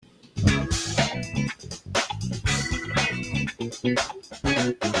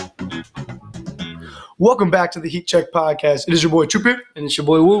Welcome back to the Heat Check Podcast. It is your boy Troopy. And it's your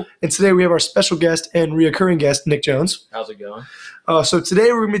boy Woo. And today we have our special guest and reoccurring guest, Nick Jones. How's it going? So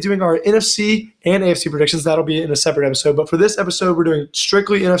today we're going to be doing our NFC and AFC predictions. That'll be in a separate episode. But for this episode, we're doing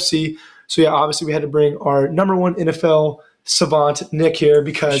strictly NFC. So yeah, obviously we had to bring our number one NFL savant, Nick, here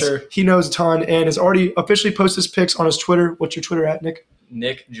because he knows a ton and has already officially posted his picks on his Twitter. What's your Twitter at, Nick?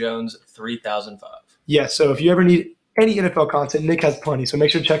 Nick Jones 3005. Yeah, so if you ever need any NFL content, Nick has plenty, so make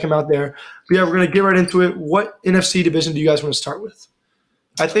sure to check him out there. But yeah, we're going to get right into it. What NFC division do you guys want to start with?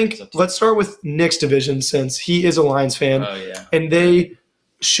 I think let's start with Nick's division since he is a Lions fan. Oh, yeah. And they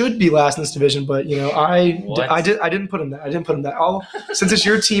should be last in this division, but I didn't put him that. Since it's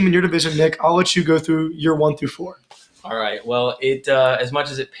your team and your division, Nick, I'll let you go through your 1 through 4. All right. Well, it as much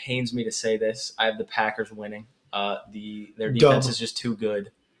as it pains me to say this, I have the Packers winning. Their defense is just too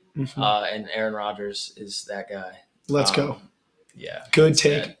good, and Aaron Rodgers is that guy. Let's go. Yeah. Good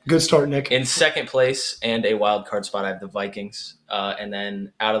take. And good start, Nick. In second place and a wild card spot, I have the Vikings. And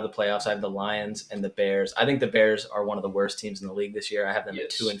then out of the playoffs, I have the Lions and the Bears. I think the Bears are one of the worst teams in the league this year. I have them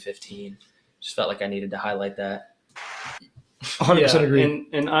at 2-15. Just felt like I needed to highlight that. 100% agree.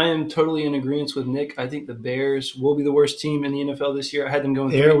 And I am totally in agreement with Nick. I think the Bears will be the worst team in the NFL this year. I had them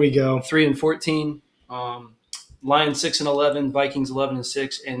going 3-14. Lions 6-11, Vikings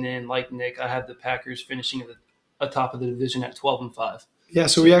 11-6, and then like Nick, I have the Packers finishing at the atop of the division at 12-5. Yeah,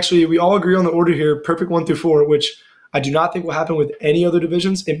 so we all agree on the order here, perfect 1 through 4, which I do not think will happen with any other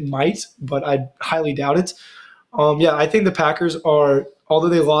divisions. It might, but I highly doubt it. I think the Packers are, although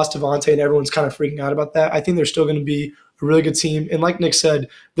they lost Devontae and everyone's kind of freaking out about that, I think they're still going to be a really good team. And like Nick said,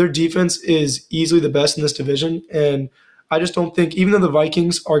 their defense is easily the best in this division. And I just don't think, even though the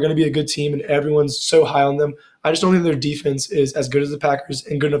Vikings are going to be a good team and everyone's so high on them, I just don't think their defense is as good as the Packers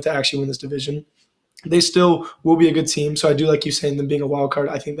and good enough to actually win this division. They still will be a good team, so I do like you saying them being a wild card.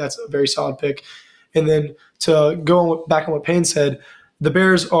 I think that's a very solid pick. And then to go back on what Payne said, the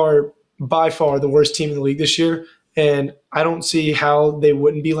Bears are by far the worst team in the league this year, and I don't see how they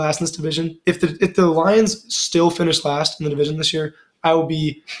wouldn't be last in this division. If the Lions still finish last in the division this year, I will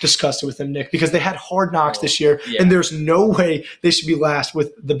be disgusted with them, Nick, because they had hard knocks this year, and there's no way they should be last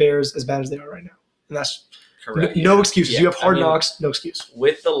with the Bears as bad as they are right now. And that's correct. No excuses. You have hard knocks, no excuse.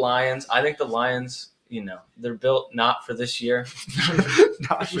 With the Lions, I think the Lions – they're built not for this year.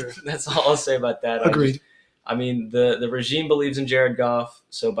 Not sure. That's all I'll say about that. Agreed. The regime believes in Jared Goff,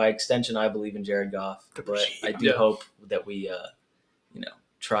 so by extension, I believe in Jared Goff. But I do hope that we,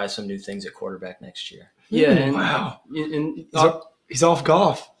 try some new things at quarterback next year. Yeah. And, wow. He's off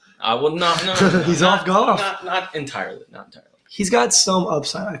Goff. No. He's off Goff. Not entirely. Not entirely. He's got some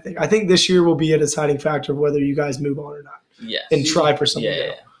upside, I think. I think this year will be a deciding factor of whether you guys move on or not. Yes. And try for something.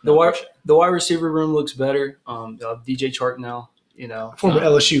 Yeah. The wide receiver room looks better. DJ Chark now, Former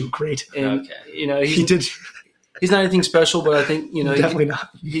LSU, great. And, okay. He's not anything special, but I think, definitely not.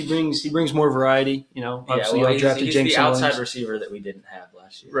 He brings more variety, Obviously, he's the outside receiver that we didn't have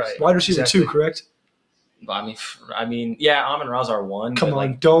last year. Right. Wide receiver 2, correct? Amon Ra's our 1. Come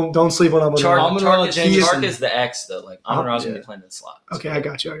on, don't sleep on Amon Ra. Chark is the X, though. Like, Amon Ra's going to be playing in the slot. Okay, I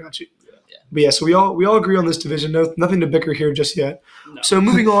got you. But yeah, so we all agree on this division. Nothing to bicker here just yet. No. So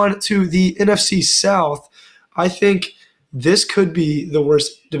moving on to the NFC South, I think this could be the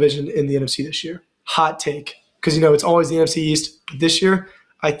worst division in the NFC this year. Hot take, because it's always the NFC East. But this year,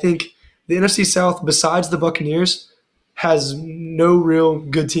 I think the NFC South, besides the Buccaneers, has no real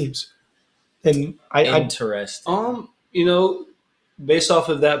good teams. And Interesting. Based off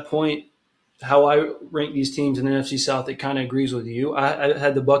of that point, how I rank these teams in the NFC South, it kind of agrees with you. I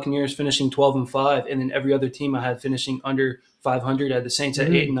had the Buccaneers finishing 12-5, and then every other team I had finishing under 500. I had the Saints at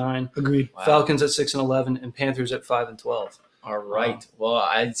 8-9. Agreed. Wow. Falcons at 6-11, and Panthers at 5-12. All right. Well,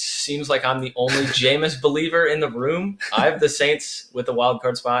 it seems like I'm the only Jameis believer in the room. I have the Saints with a wild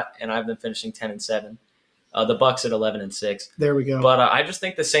card spot, and I have them finishing 10-7. The Bucs at 11-6. There we go. But I just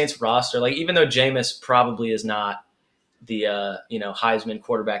think the Saints roster, even though Jameis probably is not the Heisman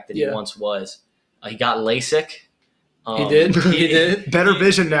quarterback that he once was. He got LASIK. He did. Better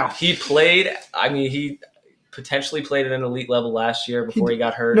vision now. He played. He potentially played at an elite level last year before he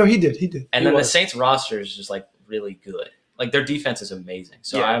got hurt. No, he did. And then the Saints roster is just really good. Their defense is amazing.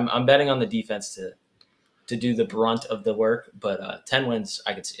 So I'm betting on the defense to do the brunt of the work. But 10 wins,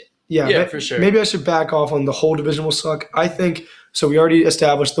 I could see it. Yeah, for sure. Maybe I should back off on the whole division will suck. I think so. We already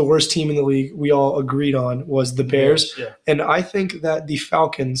established the worst team in the league we all agreed on was the Bears. Yeah. And I think that the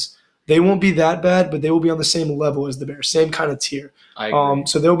Falcons, they won't be that bad, but they will be on the same level as the Bears, same kind of tier. I agree.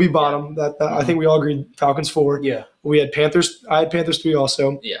 So they'll be bottom. That I think we all agreed Falcons 4. Yeah. We had Panthers. I had Panthers 3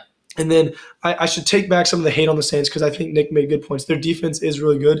 also. Yeah. And then I should take back some of the hate on the Saints because I think Nick made good points. Their defense is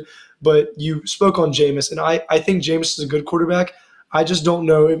really good, but you spoke on Jameis, and I think Jameis is a good quarterback. I just don't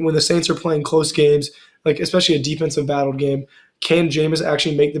know when the Saints are playing close games, like especially a defensive battle game, can Jameis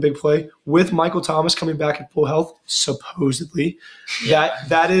actually make the big play? With Michael Thomas coming back at full health, supposedly,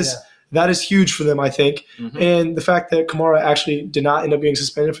 that is huge for them, I think. Mm-hmm. And the fact that Kamara actually did not end up getting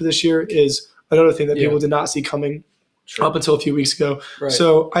suspended for this year is another thing that people did not see coming. True. Up until a few weeks ago. Right.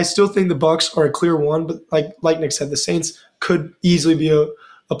 So I still think the Bucs are a clear one, but like Nick said, the Saints could easily be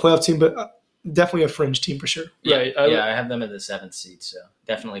a playoff team, but definitely a fringe team for sure. Yeah, I have them at the 7th seed, so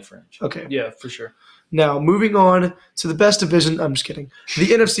definitely fringe. Okay. Yeah, for sure. Now, moving on to the best division. I'm just kidding. The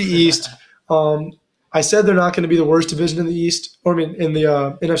NFC East. I said they're not going to be the worst division in the East, or I mean in the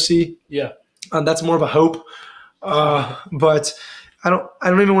NFC. Yeah. That's more of a hope. But I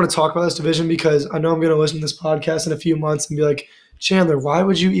don't even want to talk about this division because I know I'm going to listen to this podcast in a few months and be like, Chandler, why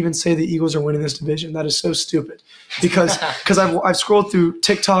would you even say the Eagles are winning this division? That is so stupid. Because I've scrolled through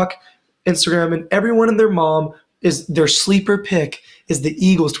TikTok, Instagram, and everyone and their mom is their sleeper pick is the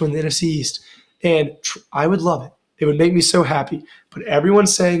Eagles to win the NFC East. And I would love it. It would make me so happy. But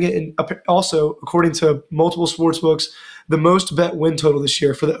everyone's saying it. And also, according to multiple sports books, the most bet win total this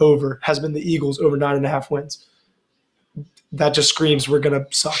year for the over has been the Eagles over 9.5 wins. That just screams we're going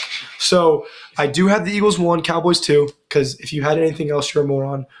to suck. So I do have the Eagles 1, Cowboys 2, because if you had anything else, you're a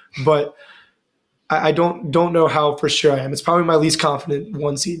moron. But I don't know how for sure I am. It's probably my least confident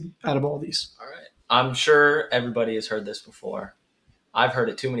 1 seed out of all these. All right. I'm sure everybody has heard this before. I've heard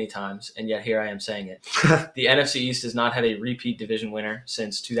it too many times, and yet here I am saying it. The NFC East has not had a repeat division winner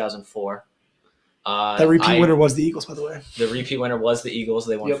since 2004. That repeat winner was the Eagles, by the way. The repeat winner was the Eagles.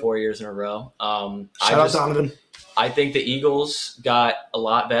 They won 4 years in a row. Shout out Donovan. I think the Eagles got a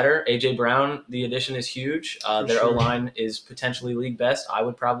lot better. A.J. Brown, the addition is huge. Their O-line is potentially league best. I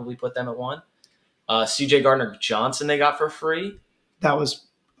would probably put them at 1. C.J. Gardner-Johnson they got for free. That was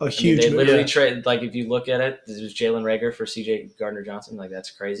a huge move. They literally traded, like if you look at it, this was Jalen Reagor for C.J. Gardner-Johnson. Like that's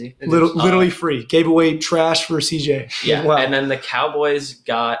crazy. Literally free. Gave away trash for C.J. Yeah, wow. And then the Cowboys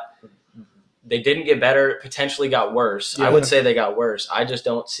they didn't get better, potentially got worse. Yeah. I would say they got worse. I just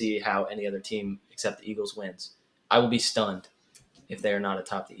don't see how any other team except the Eagles wins. I will be stunned if they are not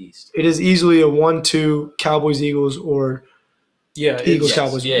atop the East. It is easily a 1-2 Cowboys-Eagles or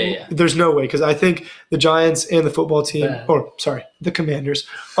Eagles-Cowboys. Yeah. There's no way because I think the Giants and the football team the Commanders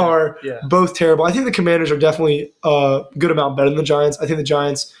are both terrible. I think the Commanders are definitely a good amount better than the Giants. I think the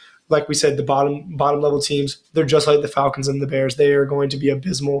Giants, like we said, the bottom level teams, they're just like the Falcons and the Bears. They are going to be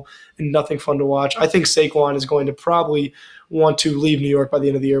abysmal and nothing fun to watch. I think Saquon is going to probably want to leave New York by the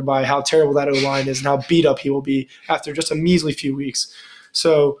end of the year by how terrible that O-line is and how beat up he will be after just a measly few weeks.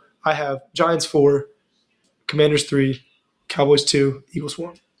 So I have Giants 4, Commanders 3, Cowboys 2, Eagles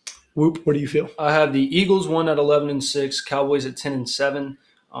 1. Whoop, what do you feel? I have the Eagles 1 at 11-6, Cowboys at 10-7.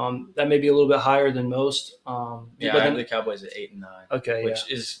 That may be a little bit higher than most. I have the Cowboys at 8-9. Okay,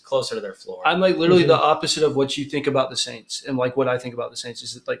 which is closer to their floor. I'm like literally the opposite of what you think about the Saints, and like what I think about the Saints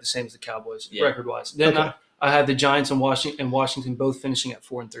is like the same as the Cowboys record wise. Then I have the Giants and Washington both finishing at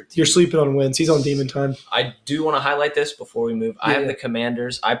 4-13. You're sleeping on wins. He's on demon time. I do want to highlight this before we move. I have the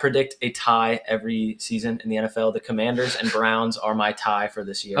Commanders. I predict a tie every season in the NFL. The Commanders and Browns are my tie for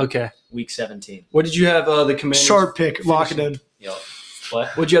this year. Okay. Week 17. What did you have the Commanders? Sharp pick. Lock it in. Yo. What?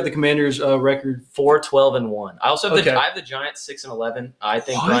 What did you have the Commanders record? 4-12-1. I also have I have the Giants 6-11. I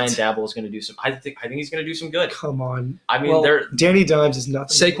think Brian Dabble is going to do some. I think he's going to do some good. Come on. I mean, Danny Dimes is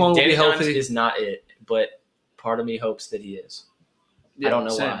nothing. Saquon will be healthy. Dimes is not it, but part of me hopes that he is. Yeah, I don't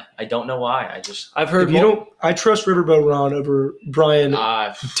know why. I don't know why. I've heard I trust Riverboat Ron over Brian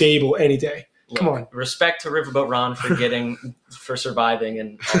Dable any day. Come on. Respect to Riverboat Ron for surviving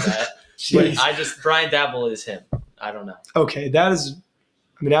and all that. But Brian Dabble is him. I don't know. Okay, that is.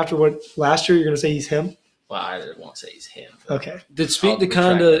 I mean, after what last year, you're going to say he's him? Well, I won't say he's him. Okay. Did speak to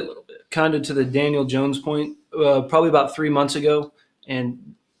kind of to the Daniel Jones point probably about 3 months ago,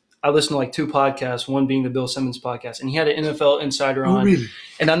 and I listened to like 2 podcasts, one being the Bill Simmons podcast, and he had an NFL insider on. Oh, really?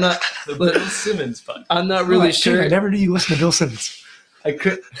 And I'm not the Bill Simmons podcast. I'm not really sure. I never knew you listened to Bill Simmons. I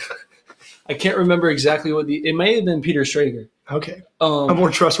can't remember exactly it may have been Peter Schrager. Okay. I'm more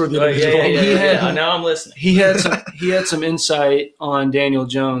trustworthy individual. Yeah. Now I'm listening. He had some insight on Daniel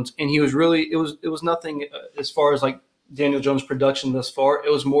Jones, and he was really it was nothing as far as like Daniel Jones' production thus far.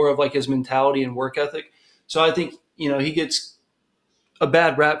 It was more of like his mentality and work ethic. So I think he gets a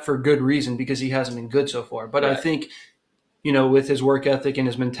bad rap for good reason because he hasn't been good so far. But I think with his work ethic and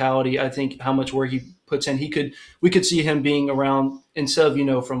his mentality, I think how much work he puts in, we could see him being around instead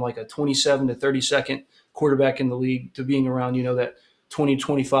of from like a 27 to 32nd quarterback in the league to being around that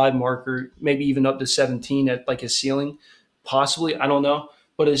 2025 marker, maybe even up to 17 at like his ceiling, possibly. I don't know.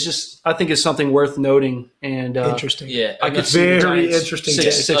 But it's just, I think it's something worth noting. And interesting. Yeah, I could see very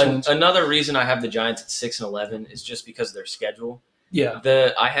interesting. Another reason I have the Giants at 6-11 is just because of their schedule. Yeah.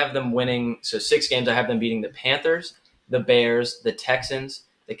 I have them winning. So 6 games, I have them beating the Panthers, the Bears, the Texans,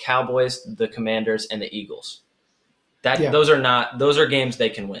 the Cowboys, the Commanders, and the Eagles. Those are games they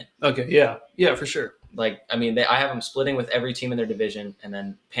can win. Okay. Yeah, for sure. Like, I mean, I have them splitting with every team in their division, and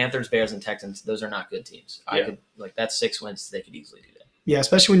then Panthers, Bears, and Texans. Those are not good teams. Yeah. That's 6 wins. They could easily do that. Yeah,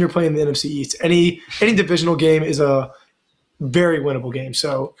 especially when you're playing the NFC East. Any divisional game is a very winnable game.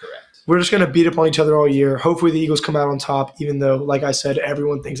 So correct. We're just going to beat up on each other all year. Hopefully the Eagles come out on top, even though, like I said,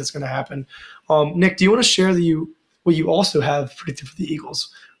 everyone thinks it's going to happen. Nick, do you want to share what you also have predicted for the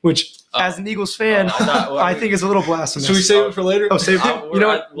Eagles? Which, as an Eagles fan, I think is a little blasphemous. Should we save it for later? Oh, save it? You know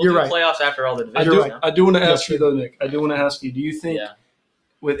what? You're right. Playoffs after all the divisions. I do want to ask you, though, Nick. I do want to ask you, do you think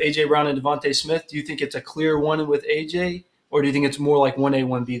with A.J. Brown and Devontae Smith, do you think it's a clear one with A.J., or do you think it's more like 1A,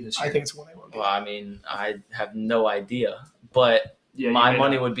 1B this year? I think it's 1A, 1B. Well, I mean, I have no idea. But my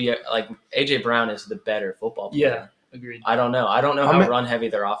money would be like A.J. Brown is the better football player. Yeah, agreed. I don't know. I don't know how run-heavy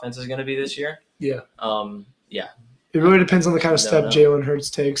their offense is going to be this year. Yeah. It really depends on the kind of step Jalen Hurts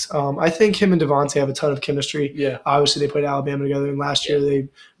takes. I think him and Devontae have a ton of chemistry. Yeah. Obviously, they played Alabama together, and last year they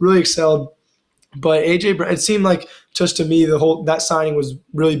really excelled. But A.J. Brown, it seemed like, just to me, that signing was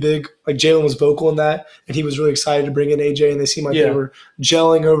really big. Like, Jalen was vocal in that, and he was really excited to bring in A.J., and they seemed like they were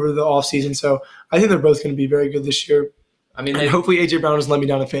gelling over the offseason. So I think they're both going to be very good this year. I mean, hopefully A.J. Brown doesn't let me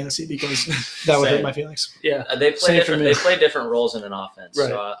down in fantasy, because that would hurt my feelings. Yeah, they play different roles in an offense. Right.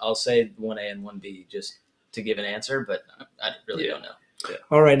 So I'll say 1A and 1B just to give an answer, but I really don't know. Yeah.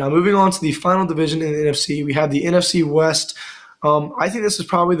 All right, now moving on to the final division in the NFC, we have the NFC West. I think this is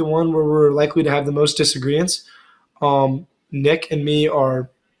probably the one where we're likely to have the most disagreements. Nick and me are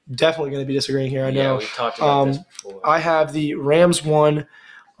definitely going to be disagreeing here. I know. Yeah, we've talked about this before. I have the Rams 1,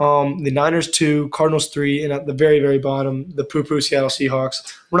 the Niners 2, Cardinals 3, and at the very, very bottom, the poo-poo Seattle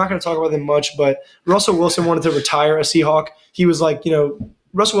Seahawks. We're not going to talk about them much, but Russell Wilson wanted to retire a Seahawk. He was like,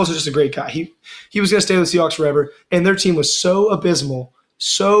 Russell Wilson's just a great guy. He was going to stay with the Seahawks forever, and their team was so abysmal,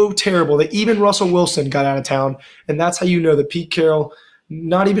 so terrible that even Russell Wilson got out of town, and that's how you know that Pete Carroll,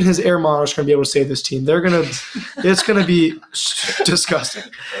 not even his air monitors, going to be able to save this team. It's going to be disgusting.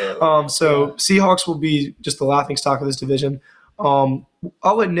 So Seahawks will be just the laughing stock of this division. I'll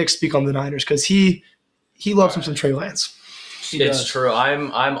let Nick speak on the Niners because he loves him some Trey Lance. It's true.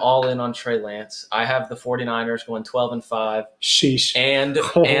 I'm all in on Trey Lance. I have the 49ers going 12-5. Sheesh. And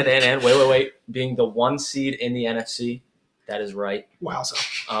wait, being the 1 seed in the NFC. That is right. Wowza.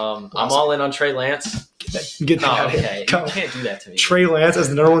 I'm all in on Trey Lance. Get that out of here. You can't do that to me. Trey Lance as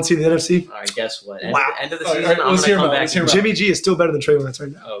the number 1 seed in the NFC? All right, guess what? Wow. End of the season, I'm going to come back. Jimmy G is still better than Trey Lance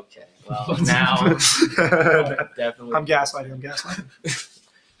right now. Okay. Well, now definitely. I'm gaslighting.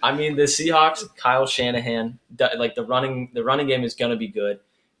 I mean, the Seahawks, Kyle Shanahan, like the running game is going to be good.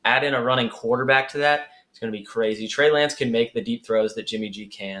 Add in a running quarterback to that, it's going to be crazy. Trey Lance can make the deep throws that Jimmy G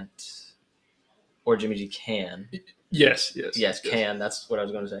can't, or Jimmy G can. Yes, can. That's what I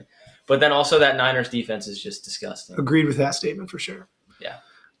was going to say. But then also that Niners defense is just disgusting. Agreed with that statement for sure. Yeah.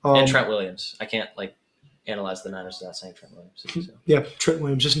 And Trent Williams. I can't analyze the Niners without saying Trent Williams. So. Yeah, Trent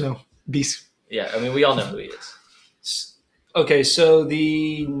Williams, just know. Beast. Yeah, I mean, we all know who he is. Okay, so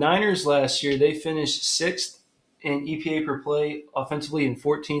the Niners last year, they finished 6th in EPA per play offensively and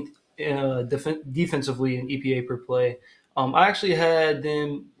 14th defensively in EPA per play. I actually had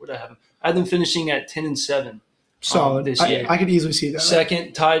them – what did I have them? I had them finishing at 10-7. Solid. This year. I could easily see that.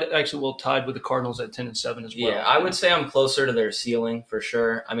 Second, tied with the Cardinals at 10-7 as well. Yeah, I would say I'm closer to their ceiling for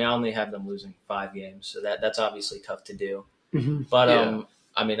sure. I mean, I only have them losing 5 games, so that's obviously tough to do. Mm-hmm. But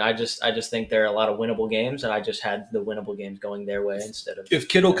I mean, I just think there are a lot of winnable games, and I just had the winnable games going their way instead of. If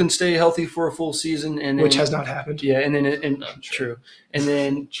Kittle can stay healthy for a full season, and then, which has not happened. Yeah, and then true. And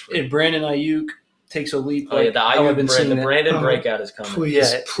then if Brandon Ayuk takes a leap, the Brandon breakout is coming.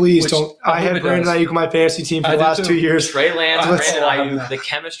 Please don't. I had Brandon Ayuk on my fantasy team for the last 2 years. Trey Lance, Brandon Ayuk, the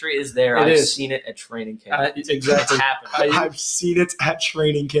chemistry is there. I've seen it at training camp. Exactly. It's happened. I've seen it at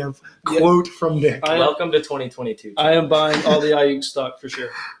training camp. Quote from Nick. Welcome to 2022. I am buying all the Ayuk stock for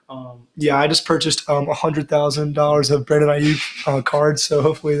sure. I just purchased $100,000 of Brandon Ayuk cards, so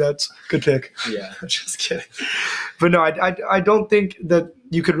hopefully that's a good pick. Yeah. Just kidding. But no, I don't think that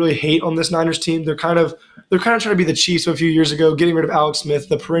you could really hate on this Niners team. They're kind of trying to be the Chiefs of a few years ago, getting rid of Alex Smith,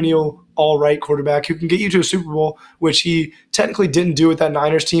 the perennial all-right quarterback who can get you to a Super Bowl, which he technically didn't do with that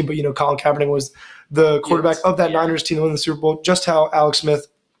Niners team, but Colin Kaepernick was the quarterback of that Niners team that won the Super Bowl, just how Alex Smith,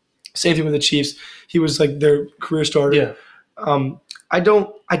 same thing with the Chiefs, he was like their career starter. Yeah. I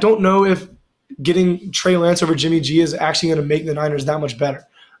don't know if getting Trey Lance over Jimmy G is actually going to make the Niners that much better.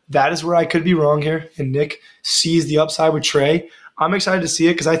 That is where I could be wrong here, and Nick sees the upside with Trey. I'm excited to see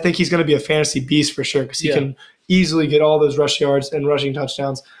it because I think he's going to be a fantasy beast for sure because he can easily get all those rush yards and rushing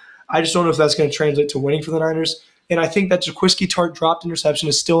touchdowns. I just don't know if that's going to translate to winning for the Niners. And I think that Jaquiski Tartt dropped interception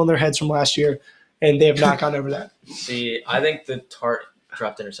is still in their heads from last year, and they have not gotten over that. See, I think the Tartt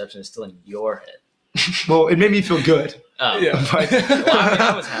dropped interception is still in your head. Well, it made me feel good. Oh, yeah. But,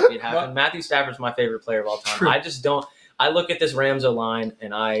 I was happy it happened. Matthew Stafford's my favorite player of all time. True. I just don't. I look at this Rams line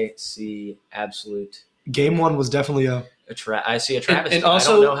and I see absolute. Game one was definitely I see a travesty. And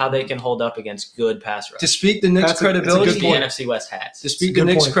also, I don't know how they can hold up against good pass rush. To speak the Knicks' credibility, the NFC West has. To speak the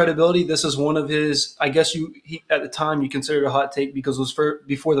Knicks' credibility, this is one of his. I guess at the time you considered a hot take because it was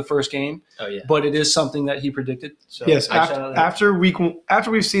before the first game. Oh yeah, but it is something that he predicted. So yes, after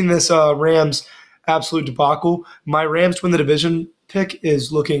we've seen this Rams absolute debacle, my Rams to win the division pick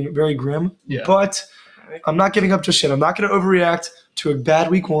is looking very grim. Yeah. But I'm not giving up just yet. I'm not going to overreact to a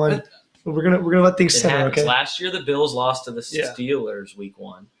bad week one. We're gonna let things simmer. Okay. Last year, the Bills lost to the Steelers week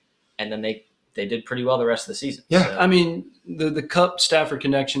one, and then they did pretty well the rest of the season. Yeah, so. I mean the Cup Stafford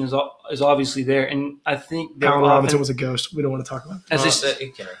connection is obviously there, and I think Allen Robinson was a ghost. We don't want to talk about that.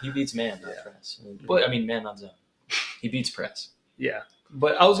 He beats man, not press. Man, not zone. He beats press. Yeah,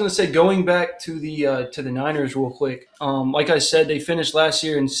 but I was gonna say going back to the Niners real quick. Like I said, they finished last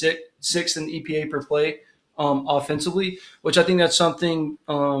year in sixth in EPA per play offensively, which I think that's something.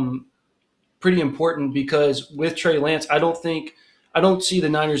 Pretty important because with Trey Lance, I don't see the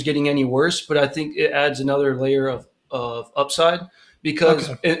Niners getting any worse, but I think it adds another layer of upside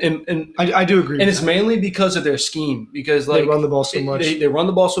because and I do agree. And it's mainly because of their scheme because they run the ball so much. They run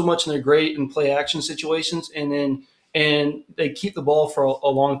the ball so much and they're great in play action situations and they keep the ball for a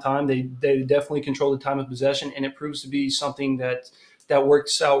long time. They definitely control the time of possession and it proves to be something that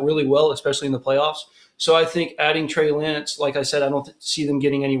works out really well, especially in the playoffs. So I think adding Trey Lance, like I said, I don't see them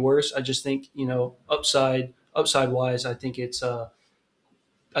getting any worse. I just think upside wise, I think it's going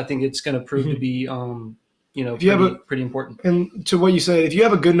to prove to be pretty important. And to what you say, if you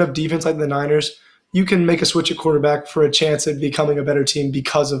have a good enough defense like the Niners, you can make a switch at quarterback for a chance at becoming a better team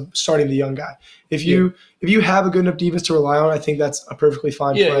because of starting the young guy. If you have a good enough defense to rely on, I think that's a perfectly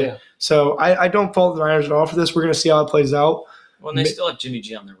fine play. Yeah. So I don't fault the Niners at all for this. We're going to see how it plays out. Well, and they still have Jimmy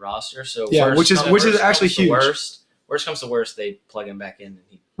G on their roster, so which is actually huge. Worst comes to worst, they plug him back in,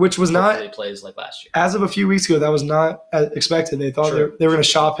 and which was not plays like last year. As of a few weeks ago, that was not expected. They thought they were going to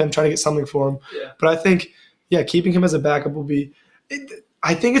shop him, try to get something for him. Yeah. But I think, keeping him as a backup will be.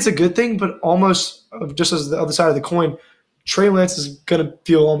 I think it's a good thing, but almost just as the other side of the coin, Trey Lance is going to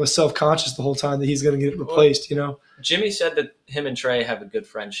feel almost self-conscious the whole time that he's going to get replaced. Jimmy said that him and Trey have a good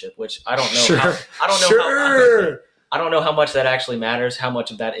friendship, which I don't know. Sure. I don't know how much that actually matters, how much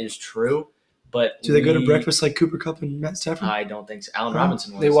of that is true. But do they go to breakfast like Cooper Kupp and Matt Stafford? I don't think so. Allen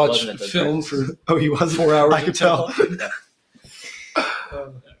Robinson was. They watched film for he was 4 hours. I could tell. NFC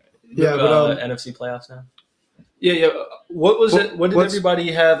playoffs now. Yeah. What was it? What did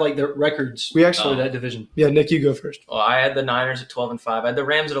everybody have like their records? We actually that division. Yeah, Nick, you go first. Well, I had the Niners at 12-5. I had the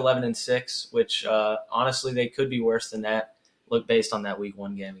Rams at 11-6, which honestly they could be worse than that. Look, based on that Week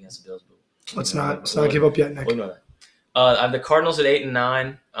 1 game against the Bills. Let's not give up yet, Nick. We know that. I have the Cardinals at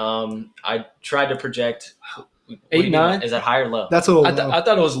 8-9. I tried to project 8-9. Is that high or low? That's a little low. I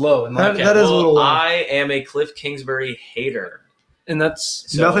thought it was low. That is a little low. I am a Cliff Kingsbury hater, and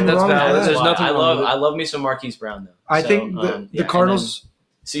that's nothing wrong with that. There's nothing wrong with it. I love me some Marquise Brown though. I think the Cardinals,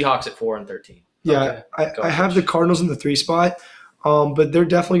 Seahawks at 4-13. Yeah, okay. I have the Cardinals in the 3 spot. But they're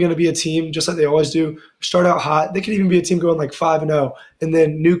definitely going to be a team, just like they always do, start out hot. They could even be a team going like 5-0, and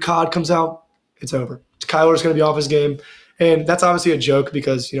then new COD comes out, it's over. Kyler's going to be off his game. And that's obviously a joke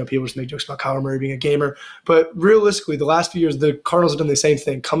because, people just make jokes about Kyler Murray being a gamer. But realistically, the last few years, the Cardinals have done the same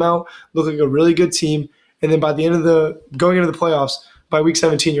thing. Come out, look like a really good team, and then by the end of going into the playoffs, by week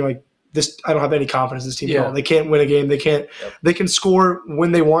 17, you're like, I don't have any confidence in this team at all. They can't win a game. They can't. Yep. They can score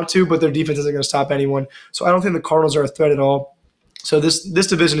when they want to, but their defense isn't going to stop anyone. So I don't think the Cardinals are a threat at all. So this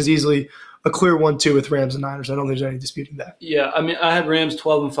division is easily a clear 1-2 with Rams and Niners. I don't think there's any disputing that. Yeah, I mean, I had Rams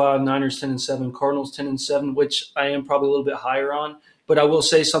 12-5, Niners 10-7, Cardinals 10-7, which I am probably a little bit higher on. But I will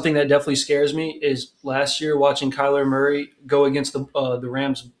say something that definitely scares me is last year watching Kyler Murray go against the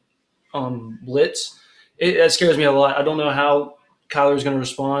Rams blitz. That scares me a lot. I don't know how Kyler is going to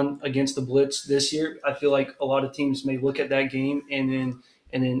respond against the blitz this year. I feel like a lot of teams may look at that game and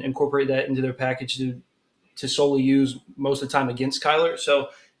then incorporate that into their package to solely use most of the time against Kyler. So,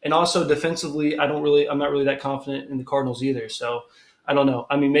 and also defensively, I'm not really that confident in the Cardinals either. So I don't know.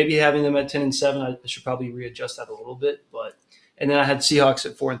 I mean, maybe having them at 10-7, I should probably readjust that a little bit. And then I had Seahawks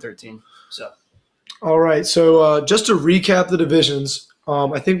at 4-13. So, all right. So just to recap the divisions,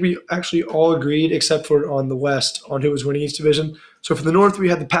 I think we actually all agreed, except for on the West, on who was winning each division. So for the North, we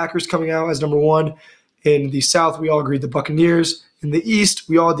had the Packers coming out as number 1. In the South, we all agreed the Buccaneers. In the East,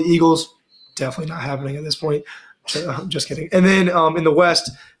 we all had the Eagles. Definitely not happening at this point. Just kidding. And then in the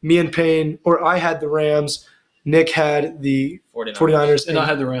West, me and Payne, or I had the Rams. Nick had the 49ers. And I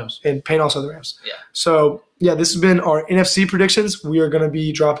had the Rams. And Payne also had the Rams. Yeah. So, yeah, this has been our NFC predictions. We are going to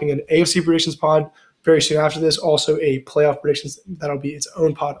be dropping an AFC predictions pod very soon after this. Also, a playoff predictions. That'll be its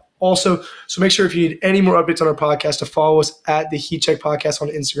own pod also. So make sure if you need any more updates on our podcast to follow us at the Heat Check Podcast on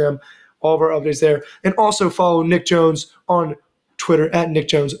Instagram. All of our updates there. And also follow Nick Jones on Twitter at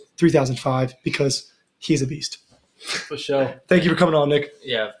NickJones3005 because he's a beast. For sure. Thank you for coming on, Nick.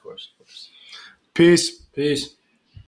 Yeah, of course. Peace. Peace.